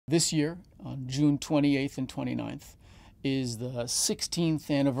This year, on June 28th and 29th, is the 16th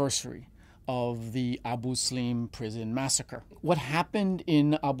anniversary of the Abu Salim prison massacre. What happened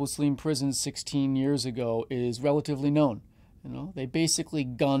in Abu Salim prison 16 years ago is relatively known. They basically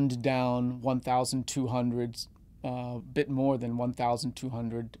gunned down 1,200, bit more than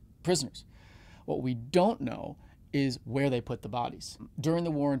 1,200 prisoners. What we don't know is where they put the bodies. During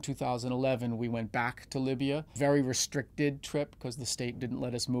the war in 2011, we went back to Libya. Very restricted trip because the state didn't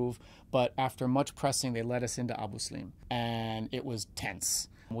let us move. But after much pressing, they let us into Abu Salim. And it was tense.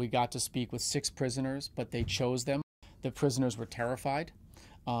 We got to speak with 6 prisoners, but they chose them. The prisoners were terrified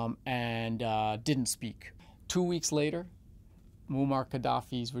and didn't speak. 2 weeks later, Muammar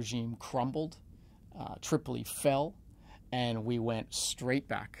Gaddafi's regime crumbled. Tripoli fell, and we went straight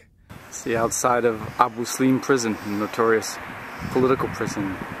back. It's the outside of Abu Salim prison, a notorious political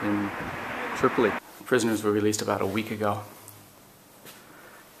prison in Tripoli. Prisoners were released about a week ago.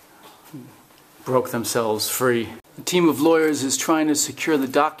 Broke themselves free. A team of lawyers is trying to secure the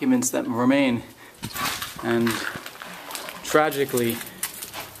documents that remain, and tragically,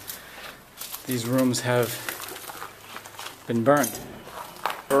 these rooms have been burned.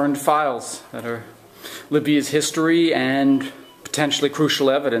 Burned files that are Libya's history and potentially crucial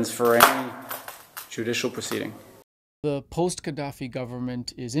evidence for any judicial proceeding. The post-Gaddafi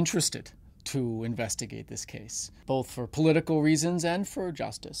government is interested to investigate this case, both for political reasons and for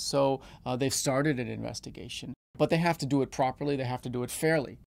justice. So they've started an investigation, but they have to do it properly, they have to do it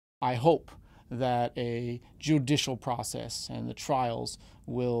fairly. I hope that a judicial process and the trials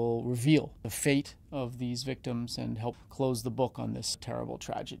will reveal the fate of these victims and help close the book on this terrible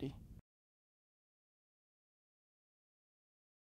tragedy.